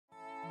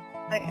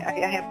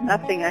I have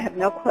nothing. I have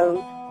no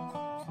clothes.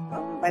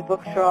 My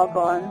books are all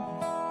gone.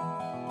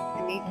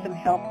 I need some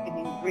help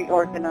getting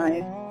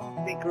reorganized,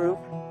 regroup,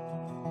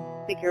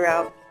 figure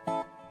out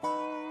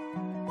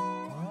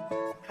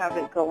how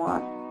to go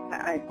on.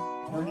 I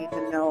don't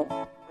even know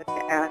what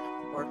to ask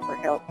for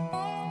help.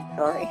 I'm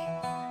sorry.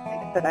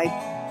 But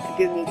I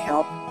do need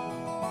help.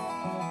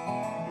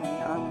 And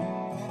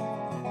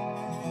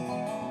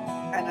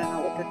I don't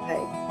know what to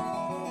say.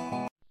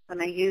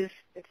 And I used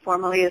it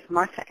formally as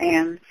Martha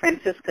Ann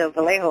Francisca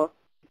Vallejo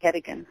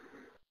Gettigan.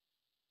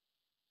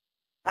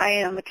 I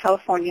am a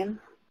Californian.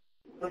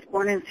 I was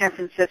born in San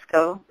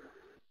Francisco,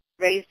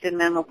 raised in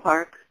Menlo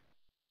Park,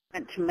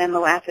 went to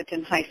Menlo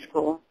Atherton High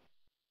School,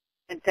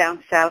 went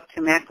down south to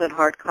Immaculate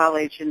Heart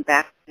College and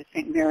back to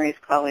St. Mary's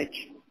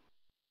College.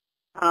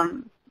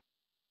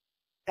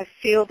 I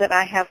feel that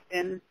I have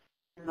been,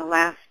 in the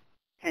last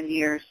 10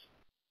 years,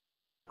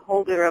 the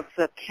holder of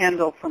the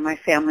candle for my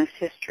family's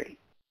history.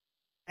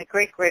 My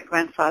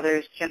great-great-grandfather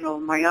is General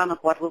Mariano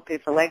Guadalupe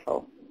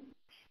Vallejo.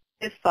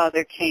 His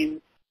father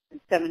came in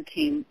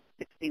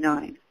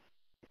 1769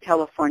 to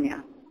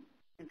California,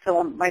 and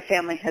so my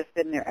family has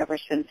been there ever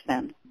since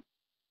then.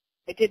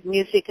 I did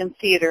music and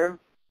theater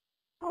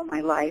all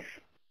my life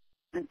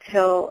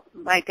until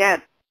my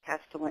dad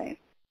passed away,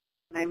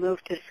 and I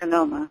moved to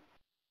Sonoma,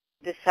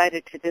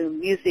 decided to do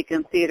music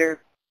and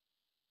theater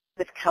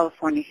with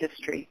California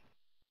history.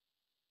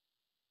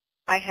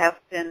 I have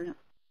been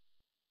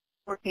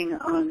working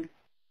on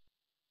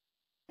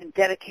and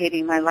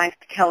dedicating my life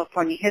to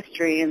California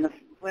history and the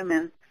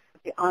women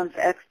of the Anza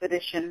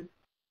expedition,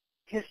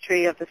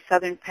 history of the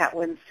Southern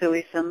Patwin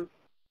Suism,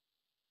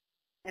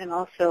 and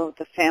also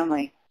the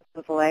family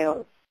of the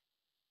Vallejos.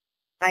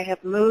 I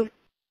have moved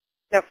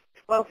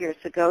 12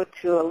 years ago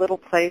to a little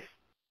place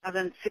more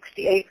than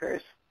 60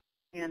 acres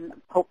in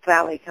Hope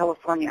Valley,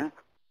 California,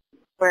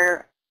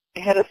 where I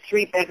had a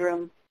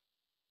 3-bedroom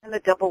and a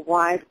double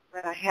wide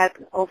that I had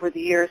over the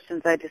years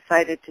since I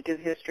decided to do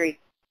history,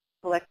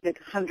 collected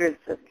hundreds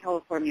of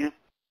California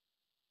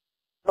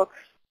books,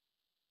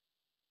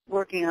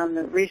 working on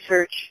the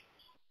research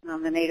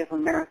on the Native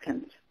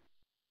Americans.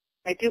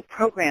 I do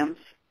programs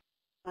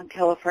on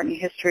California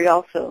history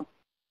also,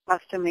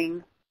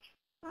 costuming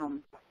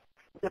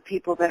the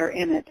people that are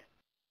in it,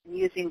 and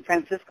using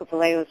Francisco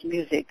Vallejo's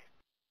music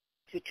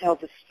to tell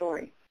the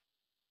story.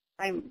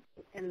 I'm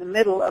in the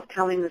middle of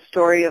telling the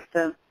story of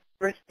the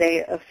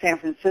birthday of San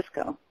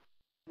Francisco.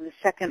 And the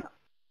second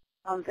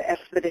Anza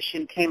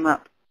expedition came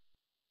up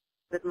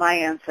with my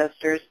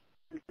ancestors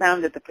and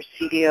founded the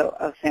Presidio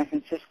of San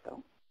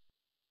Francisco.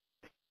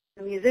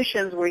 The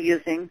musicians we're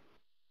using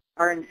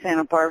are in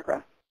Santa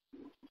Barbara.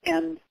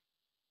 And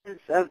since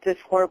this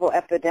horrible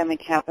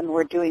epidemic happened,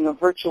 we're doing a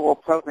virtual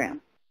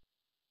program.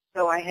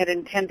 So I had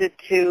intended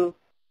to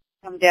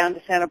come down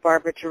to Santa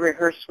Barbara to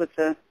rehearse with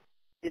the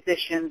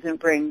musicians and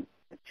bring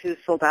the 2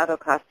 soldado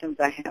costumes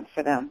I had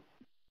for them.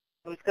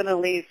 I was going to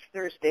leave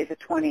Thursday the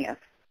 20th.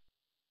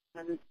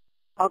 On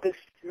August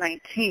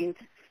 19th,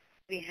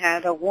 we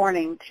had a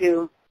warning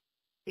to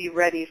be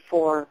ready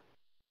for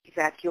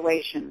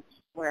evacuation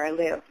where I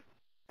live.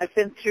 I've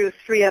been through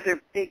 3 other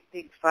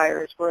big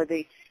fires where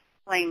the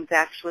flames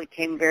actually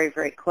came very,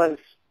 very close.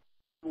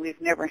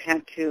 We've never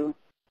had to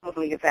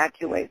totally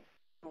evacuate.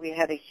 We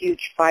had a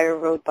huge fire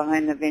road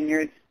behind the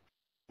vineyards,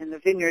 and the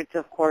vineyards,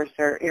 of course,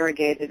 are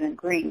irrigated and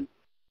green.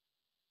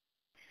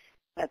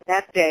 But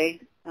that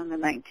day, on the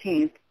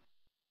 19th,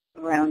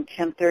 around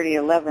 10:30,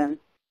 11,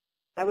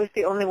 I was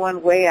the only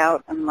one way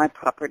out on my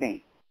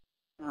property,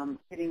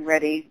 getting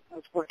ready. I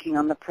was working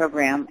on the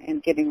program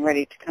and getting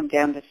ready to come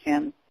down to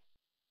Santa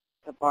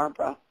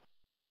Barbara.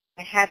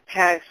 I had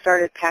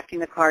started packing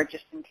the car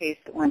just in case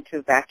it went to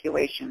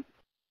evacuation,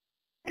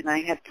 and I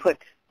had put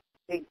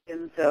big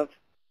bins of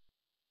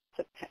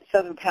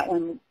Southern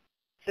Patwin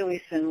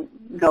Suisan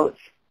notes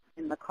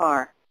in the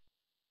car.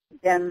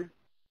 Then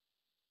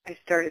I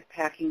started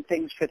packing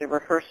things for the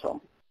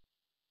rehearsal.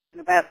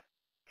 And about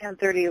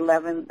 10:30,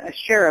 11, a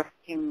sheriff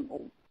came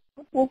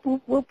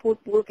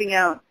whooping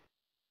out.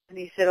 And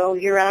he said, "Oh,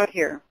 you're out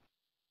here."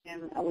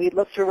 And we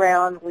looked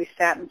around. We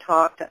sat and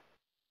talked.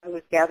 I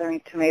was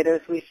gathering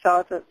tomatoes. We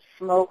saw the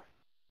smoke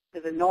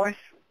to the north,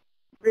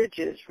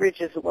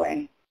 ridges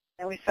away.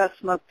 And we saw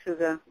smoke to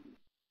the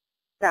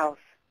south.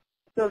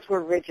 Those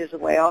were ridges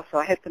away also.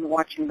 I had been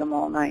watching them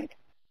all night.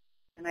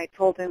 And I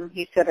told him,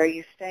 he said, "Are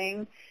you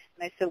staying?"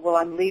 And I said, "Well,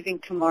 I'm leaving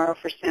tomorrow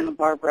for Santa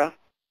Barbara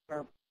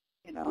for,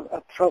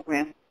 a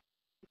program."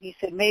 He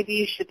said, "Maybe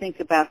you should think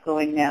about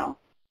going now."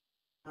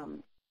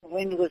 The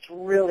wind was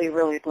really,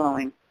 really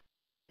blowing.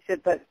 He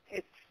said, "But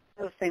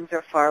those things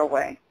are far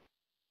away."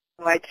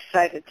 So I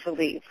decided to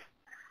leave.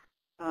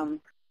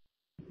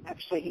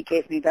 Actually, he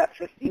gave me about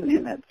 15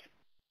 minutes.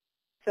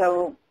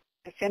 So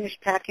I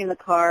finished packing the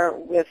car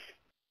with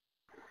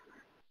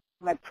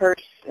my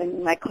purse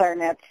and my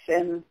clarinets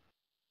and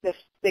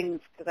just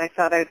things because I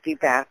thought I'd be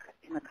back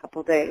in a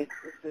couple days.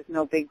 This is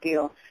no big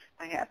deal.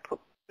 I had put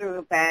through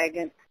a bag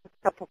and a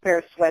couple pair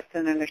of sweats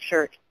and then a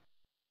shirt,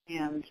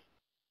 and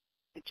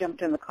I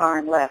jumped in the car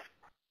and left.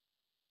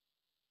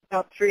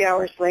 About 3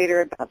 hours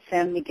later, about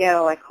San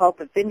Miguel, I called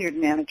the vineyard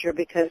manager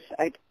because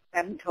I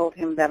hadn't told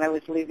him that I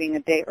was leaving a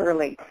day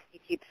early. He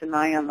keeps an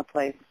eye on the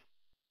place.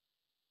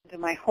 To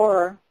my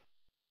horror,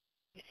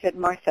 he said,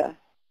 "Martha,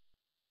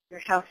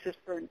 your house is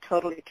burned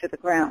totally to the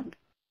ground."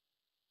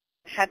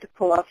 I had to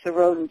pull off the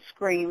road and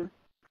scream.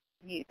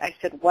 I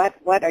said,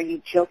 What? Are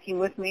you joking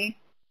with me?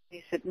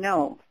 He said,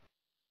 "No,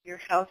 your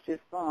house is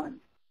gone.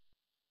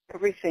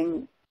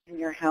 Everything in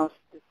your house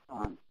is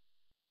gone.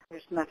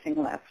 There's nothing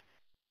left."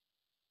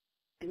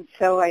 And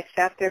so I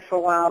sat there for a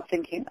while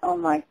thinking, "Oh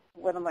my,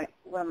 what am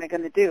I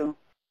going to do?"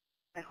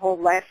 My whole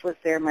life was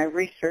there, my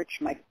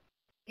research,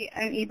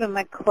 even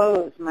my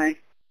clothes,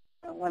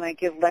 when I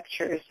give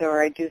lectures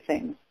or I do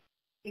things.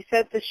 He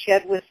said the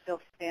shed was still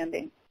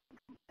standing.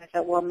 I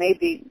thought, well,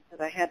 maybe,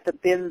 because I had the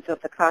bins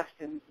of the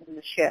costumes in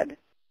the shed.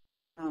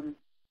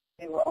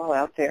 They were all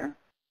out there.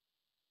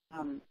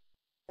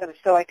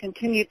 So I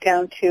continued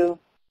down to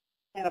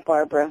Santa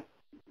Barbara,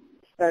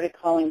 started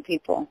calling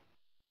people,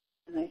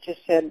 and I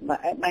just said,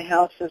 my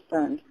house is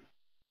burned.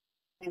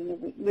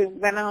 And we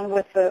went on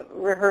with the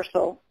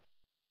rehearsal,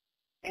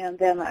 and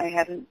then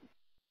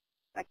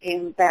I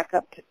came back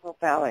up to Coal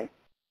Valley.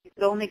 You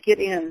could only get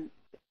in.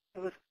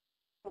 Coal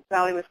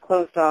Valley was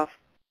closed off.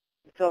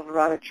 The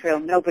Silverado Trail,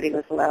 nobody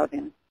was allowed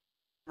in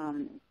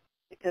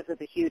because of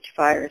the huge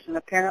fires. And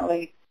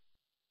apparently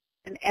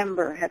an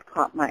ember had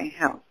caught my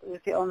house. It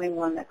was the only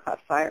one that caught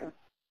fire.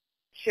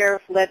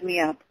 Sheriff led me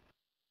up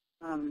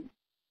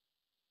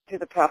to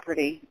the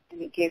property,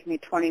 and he gave me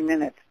 20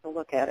 minutes to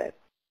look at it.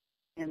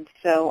 And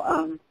so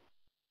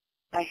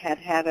I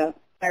had a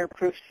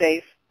fireproof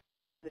safe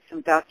with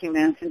some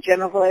documents, and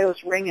General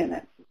Vallejo's ring in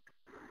it.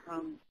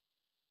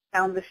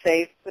 Found the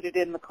safe, put it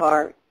in the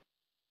car,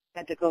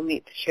 had to go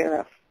meet the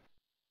sheriff.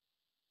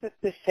 Took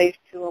the safe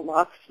to a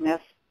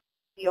locksmith.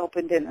 He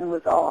opened it and it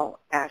was all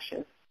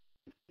ashes.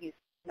 He's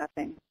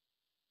nothing.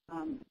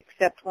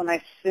 Except when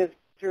I sieved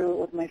through it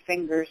with my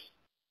fingers,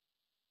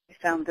 I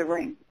found the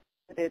ring.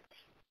 But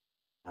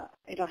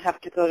I don't have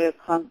to go to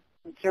a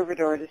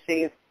conservator to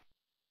see if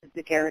it's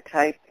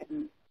daguerreotype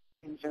and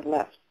things are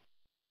left.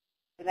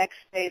 The next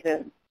day,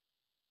 the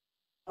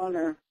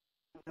owner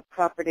of the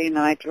property and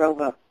I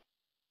drove up.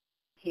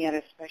 He had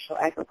a special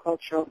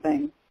agricultural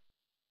thing,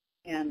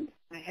 and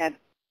I had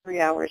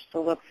 3 hours to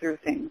look through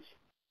things.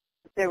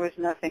 But there was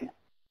nothing.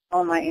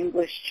 All my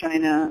English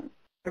china,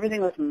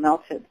 everything was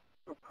melted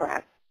or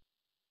cracked,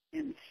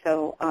 and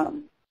so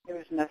there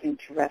was nothing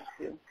to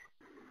rescue.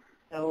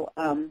 So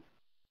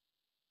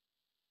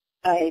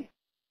I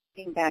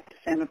came back to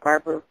Santa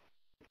Barbara,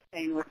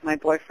 staying with my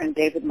boyfriend,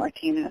 David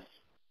Martinez.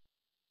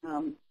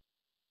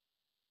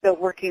 Still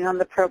working on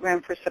the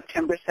program for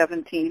September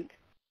 17th,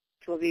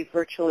 which will be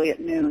virtually at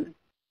noon.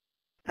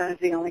 That is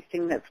the only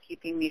thing that's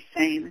keeping me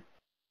sane.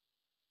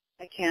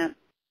 I can't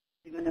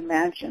even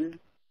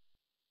imagine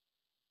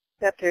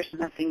that there's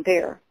nothing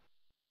there.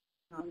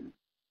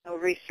 No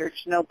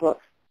research, no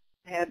books.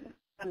 I had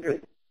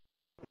hundreds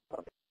of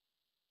books.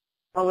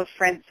 All of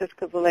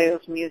Francisco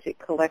Vallejo's music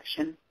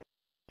collection,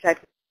 which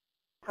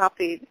I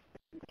copied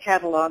and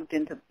cataloged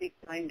into big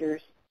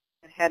binders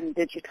and hadn't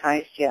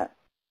digitized yet.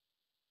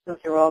 Those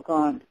are all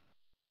gone.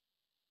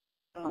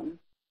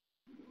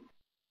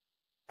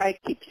 I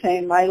keep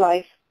saying my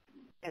life,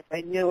 as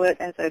I knew it,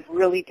 as I've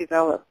really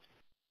developed,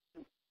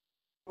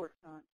 worked on.